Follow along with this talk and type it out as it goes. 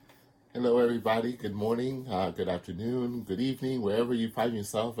Hello, everybody. Good morning, good afternoon, good evening, wherever you find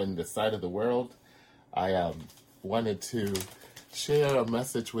yourself in the side of the world. I wanted to share a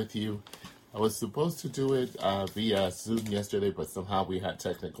message with you. I was supposed to do it via Zoom yesterday, but somehow we had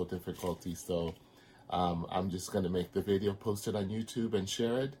technical difficulties. So I'm just going to make the video, post it on YouTube, and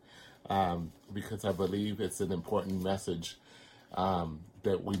share it because I believe it's an important message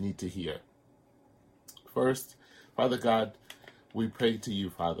that we need to hear. First, Father God, we pray to you,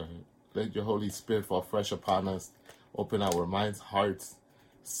 Father. Let your Holy Spirit fall fresh upon us. Open our minds, hearts,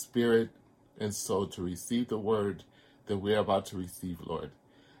 spirit, and soul to receive the word that we're about to receive, Lord.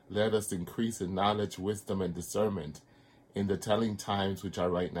 Let us increase in knowledge, wisdom, and discernment in the telling times which are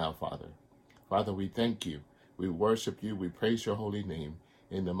right now, Father. Father, we thank you. We worship you. We praise your holy name.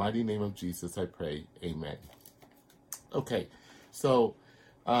 In the mighty name of Jesus, I pray. Amen. Okay, so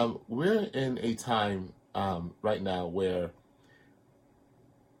we're in a time right now where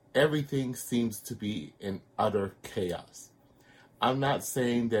everything seems to be in utter chaos. I'm not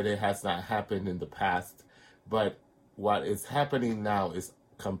saying that it has not happened in the past, but what is happening now is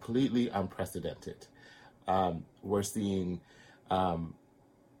completely unprecedented. We're seeing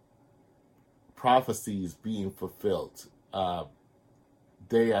prophecies being fulfilled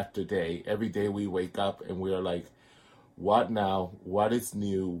day after day. Every day we wake up and we are like, what now? What is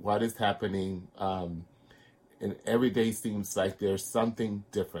new? What is happening? And every day seems like there's something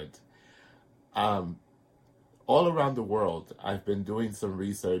different. All around the world, I've been doing some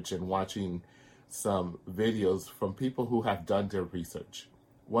research and watching some videos from people who have done their research.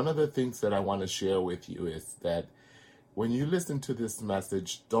 One of the things that I want to share with you is that when you listen to this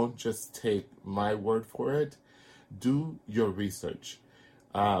message, don't just take my word for it. Do your research.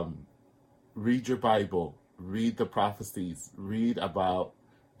 Read your Bible. Read the prophecies. Read about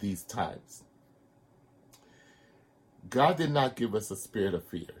these times. God did not give us a spirit of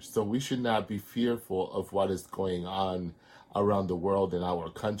fear, so we should not be fearful of what is going on around the world, in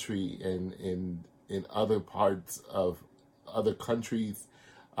our country, and in other parts of other countries.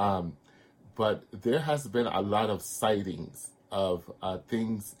 But there has been a lot of sightings of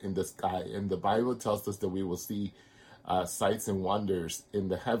things in the sky, and the Bible tells us that we will see sights and wonders in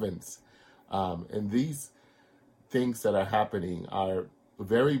the heavens. And these things that are happening are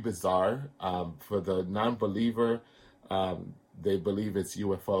very bizarre. For the non-believer, they believe it's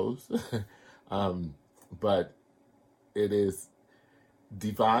UFOs, but it is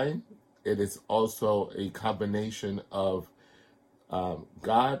divine. It is also a combination of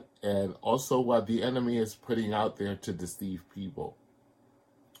God and also what the enemy is putting out there to deceive people.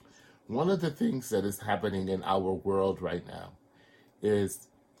 One of the things that is happening in our world right now is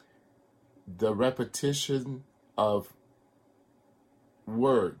the repetition of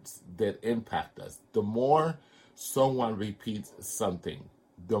words that impact us. The more someone repeats something,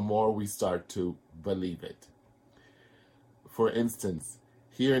 the more we start to believe it. For instance,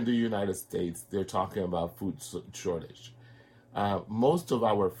 here in the United States, they're talking about food shortage. Most of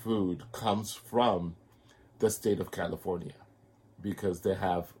our food comes from the state of California because they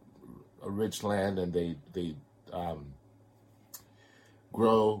have a rich land and they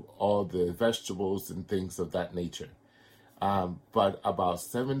grow all the vegetables and things of that nature. But about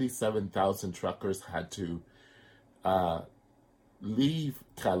 77,000 truckers had to leave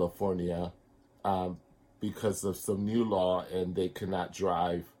California because of some new law, and they cannot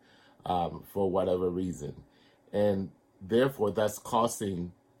drive for whatever reason. And therefore, that's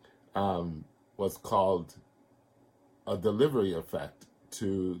causing what's called a delivery effect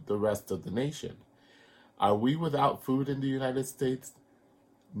to the rest of the nation. Are we without food in the United States?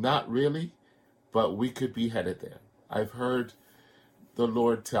 Not really, but we could be headed there. I've heard the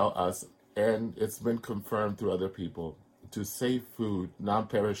Lord tell us, and it's been confirmed through other people, to save food,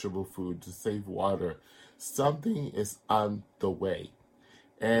 non-perishable food, to save water. Something is on the way.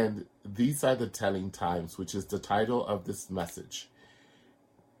 And these are the telling times, which is the title of this message.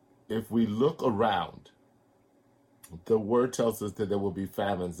 If we look around, the word tells us that there will be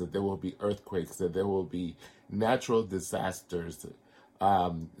famines, that there will be earthquakes, that there will be natural disasters,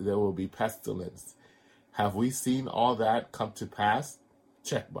 there will be pestilence. Have we seen all that come to pass?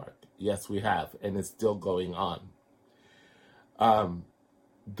 Check mark. Yes, we have, and it's still going on.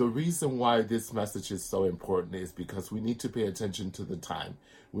 The reason why this message is so important is because we need to pay attention to the time.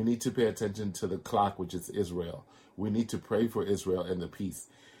 We need to pay attention to the clock, which is Israel. We need to pray for Israel and the peace.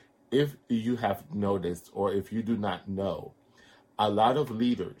 If you have noticed, or if you do not know, a lot of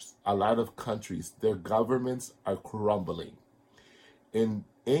leaders, a lot of countries, their governments are crumbling. In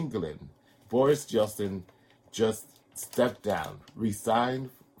England, Boris Johnson just stepped down, resigned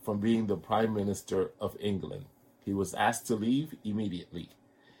from being the Prime Minister of England. He was asked to leave immediately.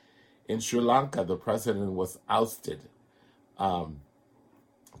 In Sri Lanka, the president was ousted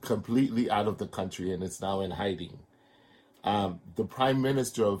completely out of the country and is now in hiding. The prime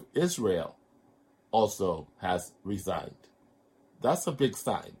minister of Israel also has resigned. That's a big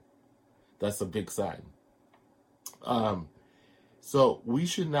sign. That's a big sign. So we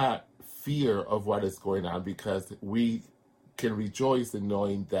should not fear of what is going on, because we can rejoice in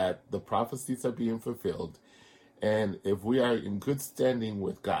knowing that the prophecies are being fulfilled. And if we are in good standing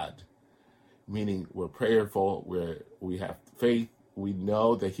with God, meaning we're prayerful, we have faith, we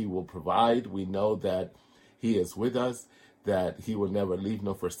know that he will provide, we know that he is with us, that he will never leave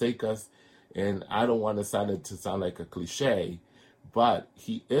nor forsake us. And I don't want to sound like a cliche, but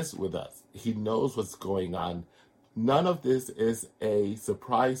he is with us. He knows what's going on. None of this is a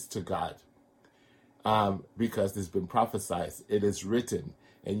surprise to God, because it's been prophesied. It is written,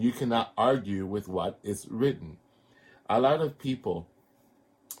 and you cannot argue with what is written. A lot of people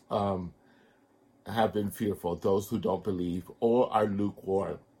have been fearful, those who don't believe or are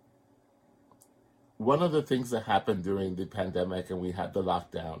lukewarm. One of the things that happened during the pandemic and we had the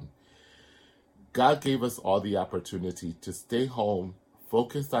lockdown, God gave us all the opportunity to stay home,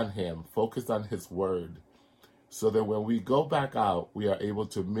 focus on him, focus on his word, so that when we go back out, we are able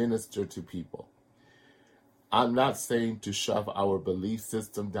to minister to people. I'm not saying to shove our belief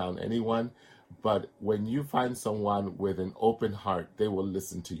system down anyone, but when you find someone with an open heart, they will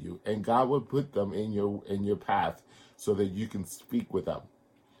listen to you, and God will put them in your path so that you can speak with them.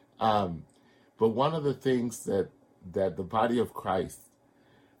 But one of the things that the body of Christ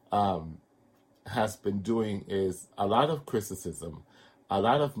has been doing is a lot of criticism, a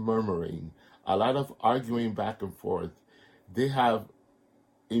lot of murmuring, a lot of arguing back and forth. They have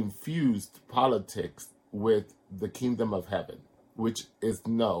infused politics with the kingdom of heaven, which is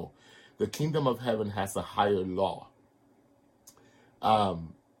no. The kingdom of heaven has a higher law,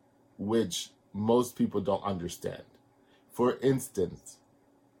 which most people don't understand. For instance,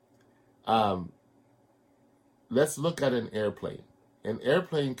 let's look at an airplane. An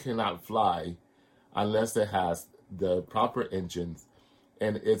airplane cannot fly unless it has the proper engines,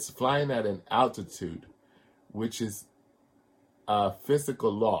 and it's flying at an altitude, which is a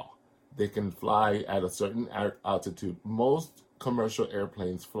physical law. They can fly at a certain altitude. Most commercial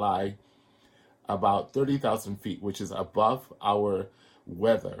airplanes fly about 30,000 feet, which is above our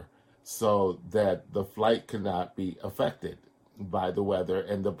weather, so that the flight cannot be affected by the weather,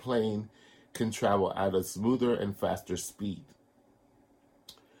 and the plane can travel at a smoother and faster speed.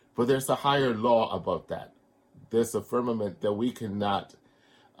 But there's a higher law about that. There's a firmament that we cannot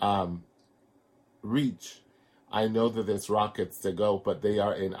reach. I know that there's rockets that go, but they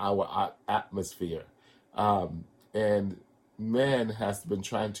are in our atmosphere. And man has been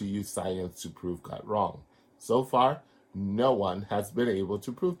trying to use science to prove God wrong. So far, no one has been able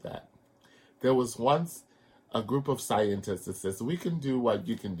to prove that. There was once a group of scientists that says, we can do what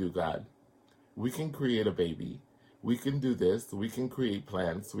you can do, God. We can create a baby. We can do this. We can create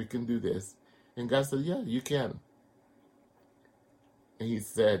plants. We can do this. And God said, yeah, you can. And he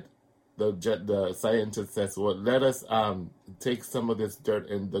said, the scientist says, well, let us take some of this dirt.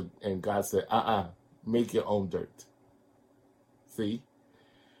 And God said, make your own dirt. See?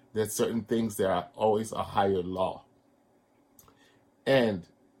 There's certain things that are always a higher law. And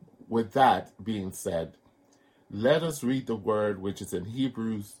with that being said, let us read the word, which is in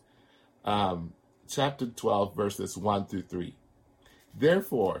Hebrews chapter 12, verses 1 through 3.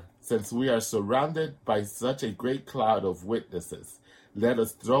 Therefore, since we are surrounded by such a great cloud of witnesses, let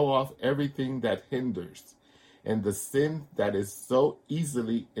us throw off everything that hinders and the sin that is so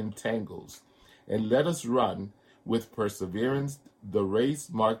easily entangles, and let us run with perseverance the race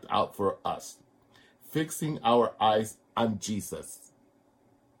marked out for us, fixing our eyes on Jesus.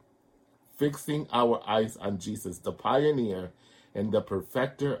 Fixing our eyes on Jesus, the pioneer and the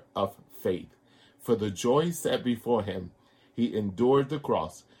perfecter of faith. For the joy set before him, he endured the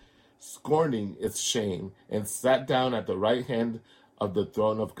cross, scorning its shame, and sat down at the right hand of the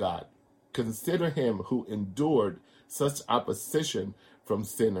throne of God. Consider him who endured such opposition from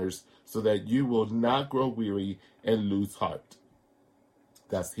sinners, so that you will not grow weary and lose heart.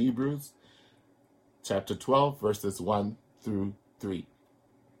 That's Hebrews chapter 12, verses 1 through 3.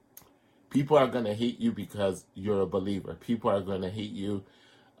 People are going to hate you because you're a believer. People are going to hate you,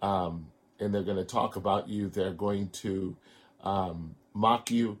 and they're going to talk about you. They're going to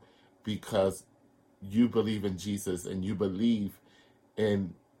mock you because you believe in Jesus and you believe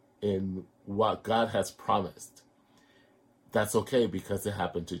in what God has promised. That's okay, because it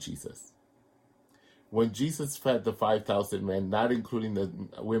happened to Jesus. When Jesus fed the 5,000 men, not including the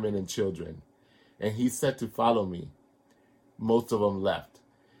women and children, and he said to follow me, most of them left.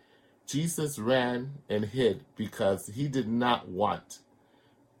 Jesus ran and hid because he did not want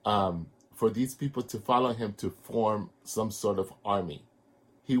for these people to follow him to form some sort of army.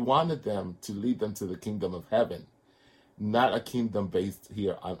 He wanted them to lead them to the kingdom of heaven, not a kingdom based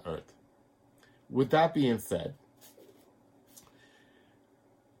here on earth. With that being said,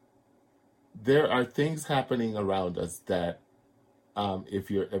 there are things happening around us that if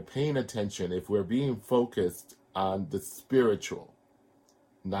you're paying attention, if we're being focused on the spiritual,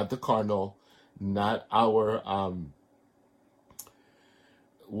 not the carnal, not our, our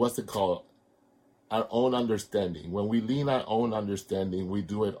own understanding. When we lean our own understanding, we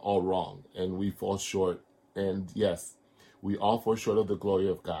do it all wrong and we fall short. And yes, we all fall short of the glory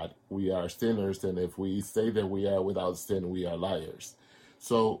of God. We are sinners, and if we say that we are without sin, we are liars.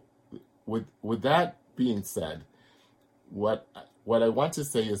 So with that being said, what I want to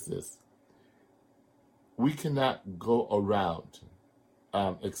say is this. We cannot go around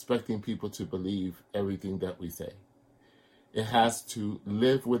expecting people to believe everything that we say. It has to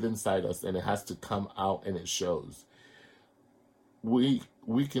live within inside us, and it has to come out, and it shows. We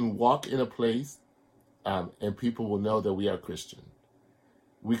can walk in a place and people will know that we are Christian.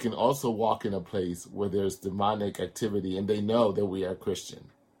 We can also walk in a place where there's demonic activity and they know that we are Christian.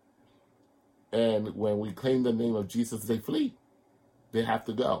 And when we claim the name of Jesus, they flee. They have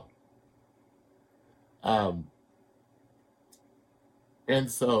to go.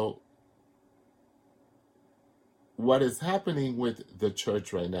 And so what is happening with the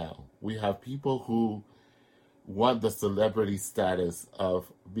church right now, we have people who want the celebrity status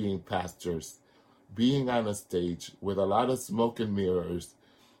of being pastors, being on a stage with a lot of smoke and mirrors.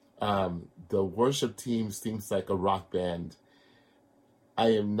 The worship team seems like a rock band.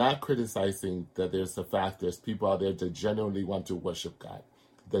 I am not criticizing that there's people out there that genuinely want to worship God,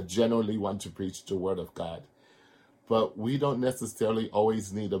 that genuinely want to preach the word of God. But we don't necessarily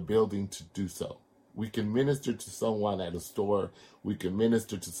always need a building to do so. We can minister to someone at a store. We can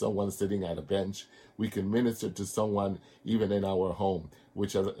minister to someone sitting at a bench. We can minister to someone even in our home,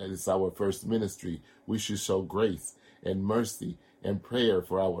 which is our first ministry. We should show grace and mercy and prayer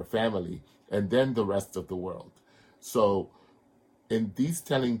for our family and then the rest of the world. So in these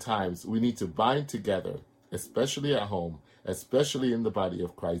telling times, we need to bind together, especially at home, especially in the body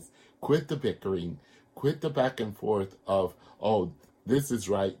of Christ. Quit the bickering, quit the back and forth of, oh, this is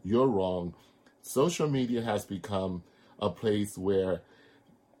right, you're wrong. Social media has become a place where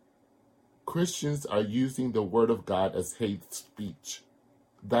Christians are using the word of God as hate speech.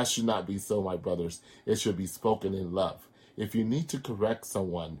 That should not be so, my brothers. It should be spoken in love. If you need to correct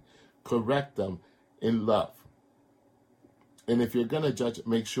someone, correct them in love. And if you're going to judge,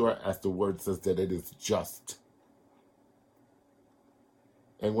 make sure, as the word says, that it is just.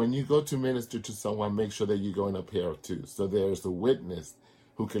 And when you go to minister to someone, make sure that you go in a pair of two. So there's a witness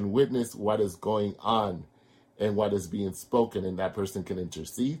who can witness what is going on and what is being spoken, and that person can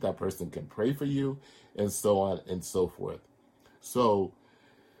intercede, that person can pray for you, and so on and so forth. So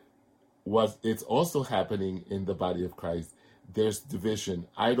what it's also happening in the body of Christ, there's division.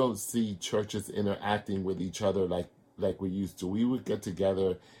 I don't see churches interacting with each other like we used to. We would get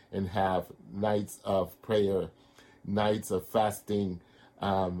together and have nights of prayer, nights of fasting,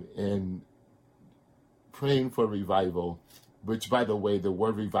 and praying for revival, which, by the way, the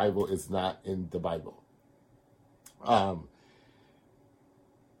word revival is not in the Bible.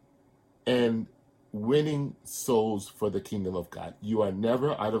 And winning souls for the kingdom of God. You are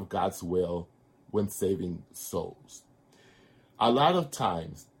never out of God's will when saving souls. A lot of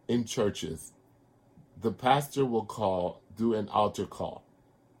times in churches, the pastor will do an altar call.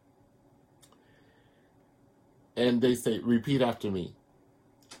 And they say, repeat after me.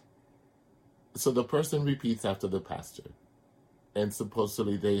 So the person repeats after the pastor. And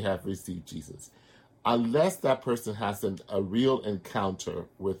supposedly they have received Jesus. Unless that person has a real encounter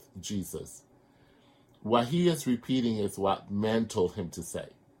with Jesus, what he is repeating is what man told him to say.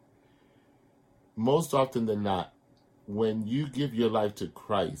 Most often than not, when you give your life to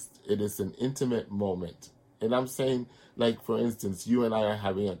Christ, it is an intimate moment. And I'm saying, like, for instance, you and I are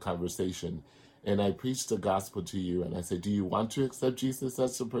having a conversation, and I preach the gospel to you, and I say, do you want to accept Jesus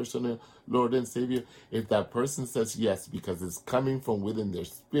as your personal Lord and Savior? If that person says yes, because it's coming from within their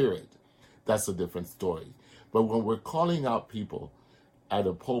spirit, that's a different story. But when we're calling out people at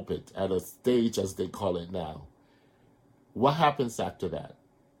a pulpit, at a stage, as they call it now, what happens after that?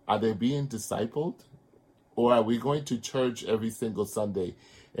 Are they being discipled? Or are we going to church every single Sunday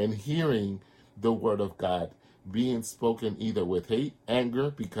and hearing the word of God being spoken either with hate,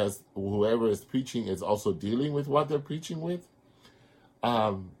 anger, because whoever is preaching is also dealing with what they're preaching with?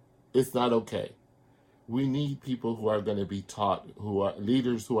 It's not okay. We need people who are going to be taught, who are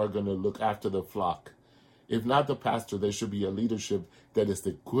leaders who are going to look after the flock. If not the pastor, there should be a leadership that is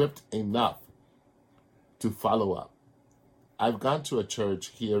equipped enough to follow up. I've gone to a church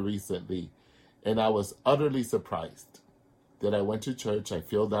here recently, and I was utterly surprised that I went to church. I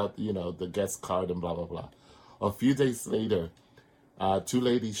filled out, the guest card and blah, blah, blah. A few days later, two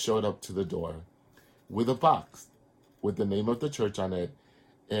ladies showed up to the door with a box with the name of the church on it,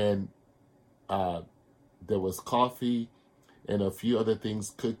 and there was coffee and a few other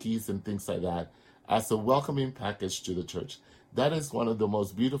things, cookies and things like that, as a welcoming package to the church. That is one of the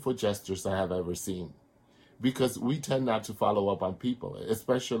most beautiful gestures I have ever seen, because we tend not to follow up on people,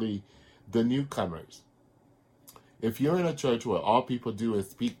 especially the newcomers. If you're in a church where all people do is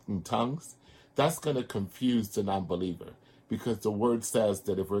speak in tongues, that's going to confuse the non-believer, because the word says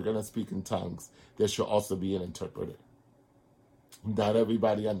that if we're going to speak in tongues, there should also be an interpreter. Not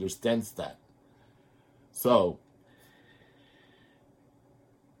everybody understands that. So,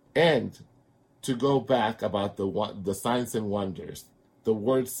 and to go back about the signs and wonders, the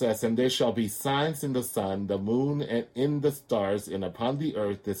word says, and there shall be signs in the sun, the moon, and in the stars, and upon the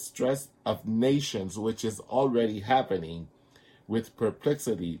earth distress of nations, which is already happening, with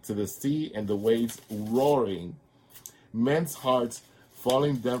perplexity to the sea and the waves roaring, men's hearts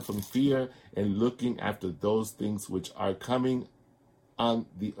falling down from fear and looking after those things which are coming on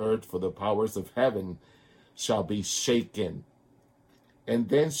the earth, for the powers of heaven shall be shaken. And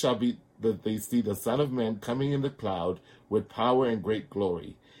then shall be that they see the Son of Man coming in the cloud with power and great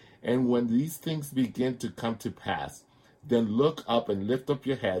glory. And when these things begin to come to pass, then look up and lift up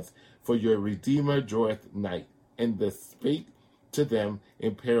your heads, for your Redeemer draweth nigh. And they spake to them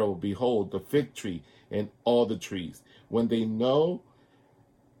in parable, behold, the fig tree and all the trees. When they know,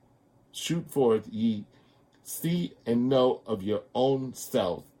 shoot forth, ye see and know of your own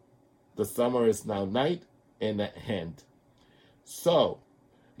self. The summer is now night and at hand. So,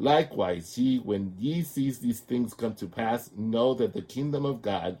 likewise, ye, when ye see these things come to pass, know that the kingdom of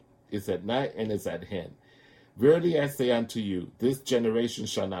God is at night and is at hand. Verily I say unto you, this generation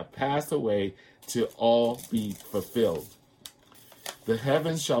shall not pass away till all be fulfilled. The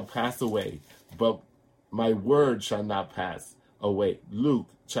heavens shall pass away, but my word shall not pass away. Luke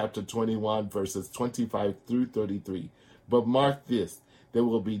chapter 21, verses 25 through 33. But mark this, there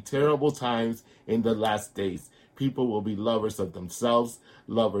will be terrible times in the last days. People will be lovers of themselves,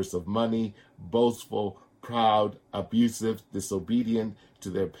 lovers of money, boastful, proud, abusive, disobedient to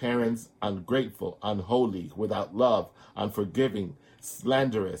their parents, ungrateful, unholy, without love, unforgiving,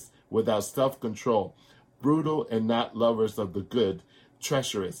 slanderous, without self-control, brutal and not lovers of the good,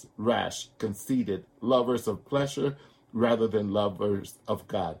 treacherous, rash, conceited, lovers of pleasure rather than lovers of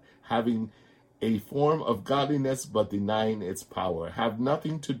God, having a form of godliness but denying its power. Have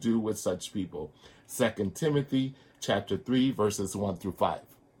nothing to do with such people. 2 Timothy chapter 3, verses 1 through 5.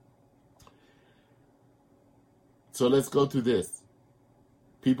 So let's go to this.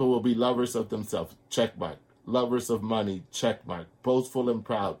 People will be lovers of themselves, check mark. Lovers of money, check mark. Boastful and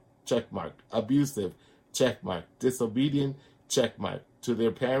proud, check mark. Abusive, check mark. Disobedient, check mark. To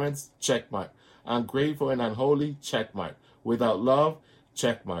their parents, check mark. Ungrateful and unholy, check mark. Without love,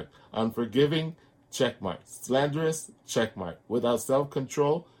 check mark. Unforgiving, check mark. Slanderous, check mark. Without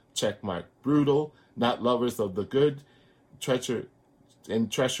self-control, check mark. Brutal, not lovers of the good, treacherous,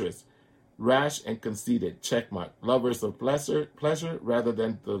 rash and conceited, check mark. Lovers of pleasure rather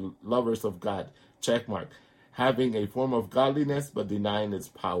than the lovers of God, check mark. Having a form of godliness but denying its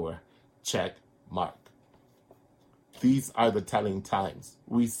power, check mark. These are the telling times.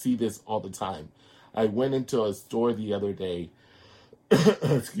 We see this all the time. I went into a store the other day,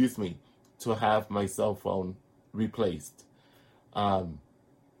 excuse me, to have my cell phone replaced.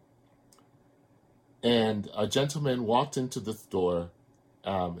 And a gentleman walked into the store.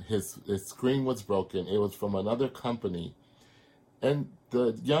 His screen was broken. It was from another company. And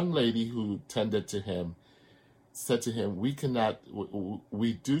the young lady who tended to him said to him, we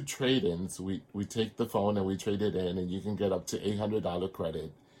do trade-ins. We take the phone and we trade it in, and you can get up to $800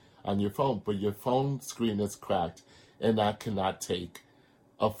 credit on your phone. But your phone screen is cracked, and I cannot take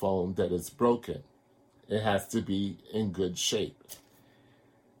a phone that is broken. It has to be in good shape.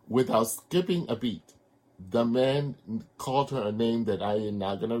 Without skipping a beat, the man called her a name that I am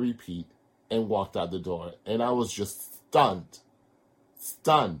not going to repeat and walked out the door. And I was just stunned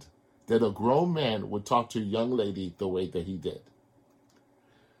that a grown man would talk to a young lady the way that he did.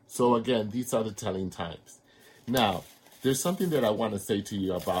 So again, these are the telling times. Now, there's something that I want to say to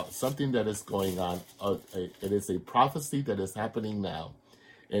you about something that is going on. It is a prophecy that is happening now,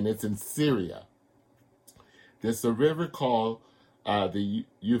 and it's in Syria. There's a river called the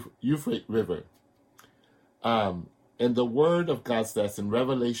Euphrates River. And the word of God says in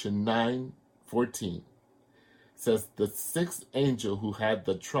Revelation 9:14, says the sixth angel who had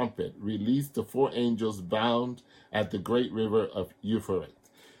the trumpet released the four angels bound at the great river of Euphrates.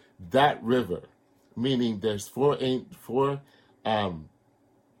 That river, meaning there's four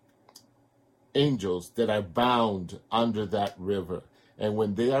angels that are bound under that river. And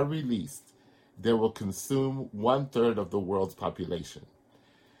when they are released, they will consume 1/3 of the world's population.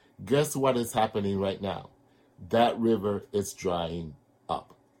 Guess what is happening right now? That river is drying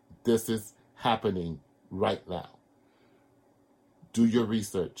up. This is happening right now. Do your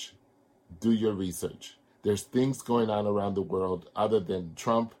research. Do your research. There's things going on around the world other than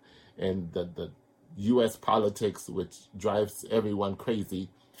Trump and the U.S. politics, which drives everyone crazy,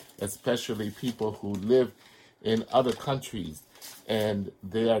 especially people who live in other countries. And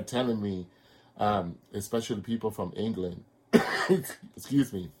they are telling me, especially people from England,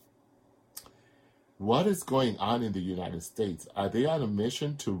 excuse me, what is going on in the United States? Are they on a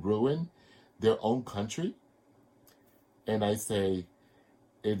mission to ruin their own country? And I say,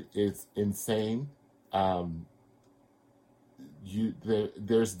 it is insane.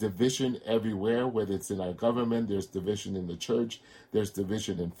 There's division everywhere, whether it's in our government, there's division in the church, there's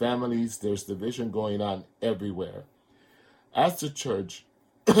division in families, there's division going on everywhere. As the church,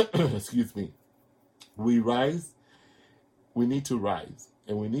 excuse me, we need to rise,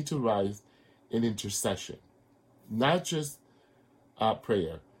 and we need to rise in intercession, not just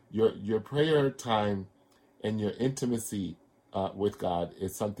prayer. Your prayer time and your intimacy with God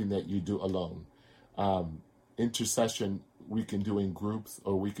is something that you do alone. Intercession we can do in groups,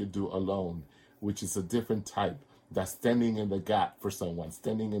 or we could do alone, which is a different type. That's standing in the gap for someone,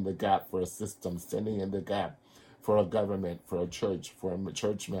 standing in the gap for a system, standing in the gap for a government, for a church, for a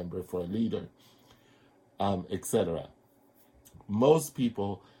church member, for a leader, etc. Most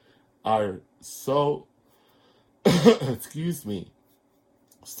people are so, excuse me,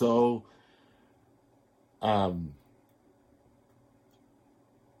 so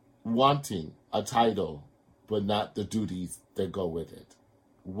wanting a title, but not the duties that go with it.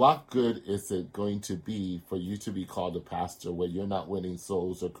 What good is it going to be for you to be called a pastor where you're not winning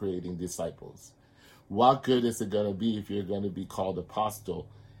souls or creating disciples? What good is it going to be if you're going to be called apostle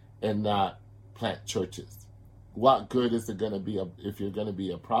and not plant churches? What good is it going to be if you're going to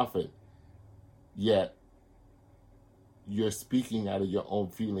be a prophet, yet you're speaking out of your own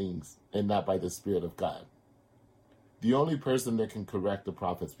feelings and not by the Spirit of God? The only person that can correct the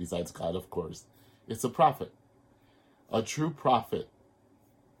prophets, besides God, of course, is a prophet. A true prophet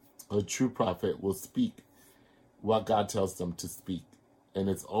will speak what God tells them to speak. And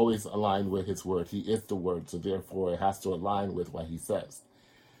it's always aligned with his word. He is the word, so therefore it has to align with what he says.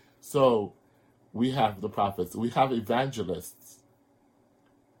 So we have the prophets. We have evangelists.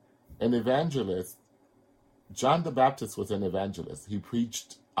 An evangelist, John the Baptist was an evangelist. He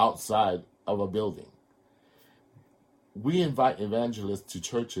preached outside of a building. We invite evangelists to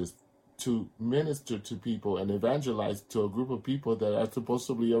churches to minister to people and evangelize to a group of people that are supposed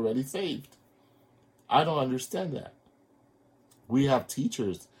to be already saved. I don't understand that. We have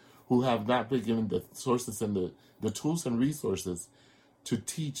teachers who have not been given the sources and the tools and resources to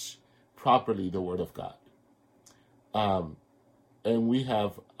teach properly the Word of God. And we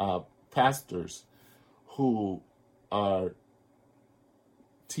have pastors who are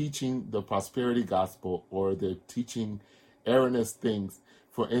teaching the prosperity gospel, or they're teaching erroneous things.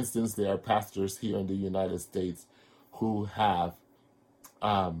 For instance, there are pastors here in the United States who have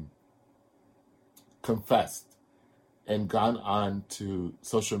confessed and gone on to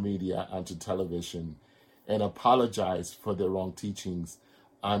social media, onto television, and apologized for their wrong teachings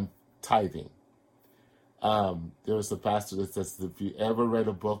on tithing. There was a pastor that says, if you ever read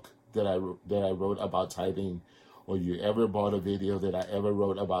a book that I wrote about tithing, or you ever bought a video that I ever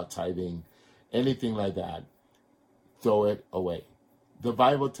wrote about tithing, anything like that, throw it away. The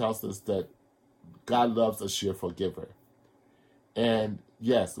Bible tells us that God loves a cheerful giver. And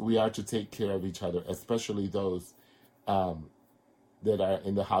yes, we are to take care of each other, especially those that are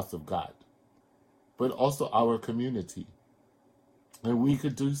in the house of God, but also our community. And we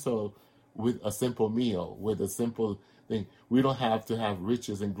could do so with a simple meal, with a simple thing. We don't have to have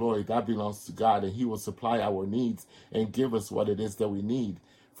riches and glory. That belongs to God, and he will supply our needs and give us what it is that we need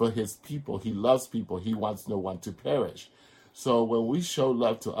for his people. He loves people. He wants no one to perish. So when we show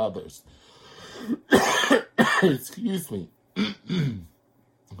love to others, excuse me,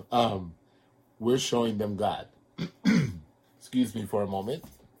 we're showing them God. Excuse me for a moment.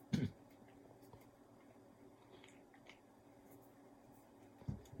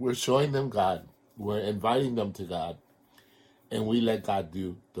 We're showing them God. We're inviting them to God. And we let God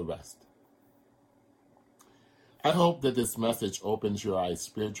do the rest. I hope that this message opens your eyes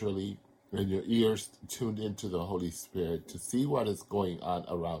spiritually and your ears tuned into the Holy Spirit to see what is going on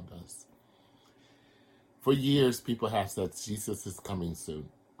around us. For years, people have said Jesus is coming soon.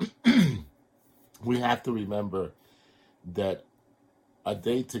 We have to remember that a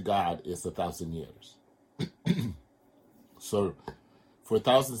day to God is 1,000 years. So for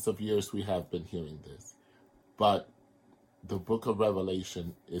thousands of years, we have been hearing this. But the book of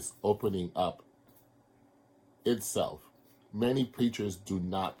Revelation is opening up itself. Many preachers do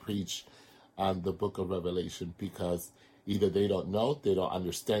not preach on the book of Revelation because either they don't know, they don't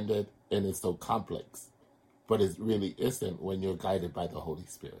understand it, and it's so complex. But it really isn't when you're guided by the Holy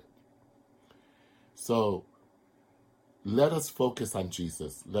Spirit. So let us focus on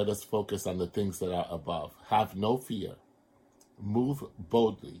Jesus. Let us focus on the things that are above. Have no fear. Move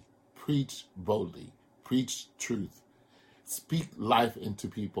boldly. Preach boldly. Preach truth. Speak life into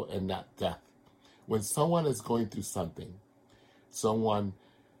people and not death. When someone is going through something, someone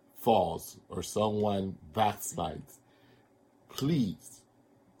falls or someone backslides, please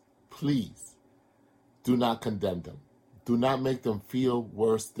do not condemn them. Do not make them feel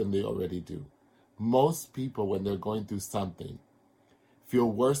worse than they already do. Most people, when they're going through something, feel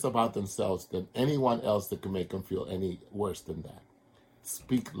worse about themselves than anyone else that can make them feel any worse than that.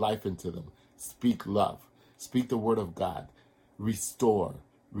 Speak life into them. Speak love. Speak the word of God. Restore.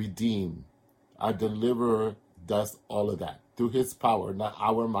 Redeem. Our deliverer does all of that through his power, not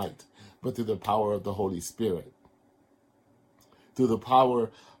our might, but through the power of the Holy Spirit. Through the power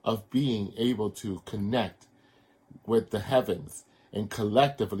of being able to connect with the heavens and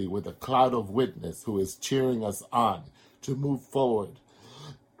collectively with a cloud of witness who is cheering us on to move forward,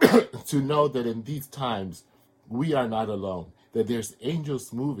 to know that in these times we are not alone, that there's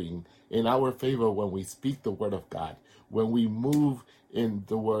angels moving in our favor when we speak the word of God, when we move in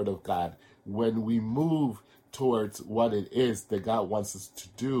the word of God, when we move towards what it is that God wants us to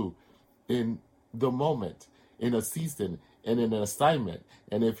do in the moment, in a season, and in an assignment.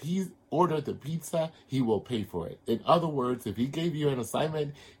 And if he ordered the pizza, he will pay for it. In other words, if he gave you an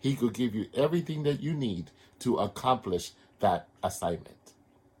assignment, he could give you everything that you need to accomplish that assignment.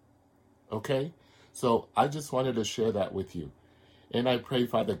 Okay? So I just wanted to share that with you. And I pray,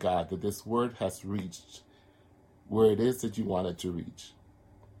 Father God, that this word has reached where it is that you want it to reach.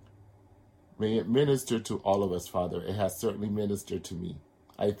 May it minister to all of us, Father. It has certainly ministered to me.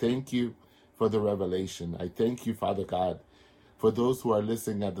 I thank you for the revelation. I thank you, Father God, for those who are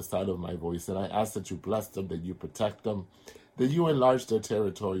listening at the sound of my voice. And I ask that you bless them, that you protect them, that you enlarge their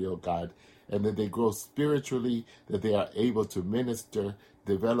territory, oh God, and that they grow spiritually, that they are able to minister,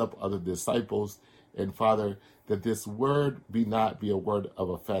 develop other disciples. And Father, that this word not be a word of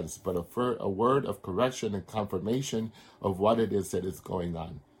offense, but a word of correction and confirmation of what it is that is going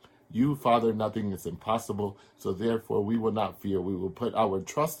on. You, Father, nothing is impossible, so therefore we will not fear. We will put our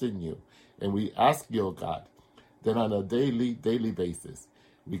trust in you. And we ask you, oh God, that on a daily basis,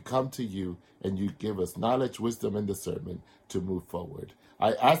 we come to you and you give us knowledge, wisdom, and discernment to move forward.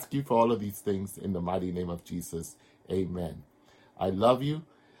 I ask you for all of these things in the mighty name of Jesus. Amen. I love you.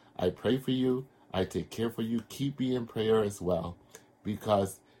 I pray for you. I take care for you. Keep me in prayer as well,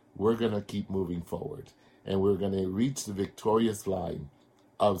 because we're going to keep moving forward. And we're going to reach the victorious line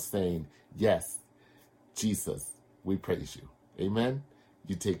of saying, yes, Jesus, we praise you. Amen.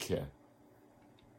 You take care.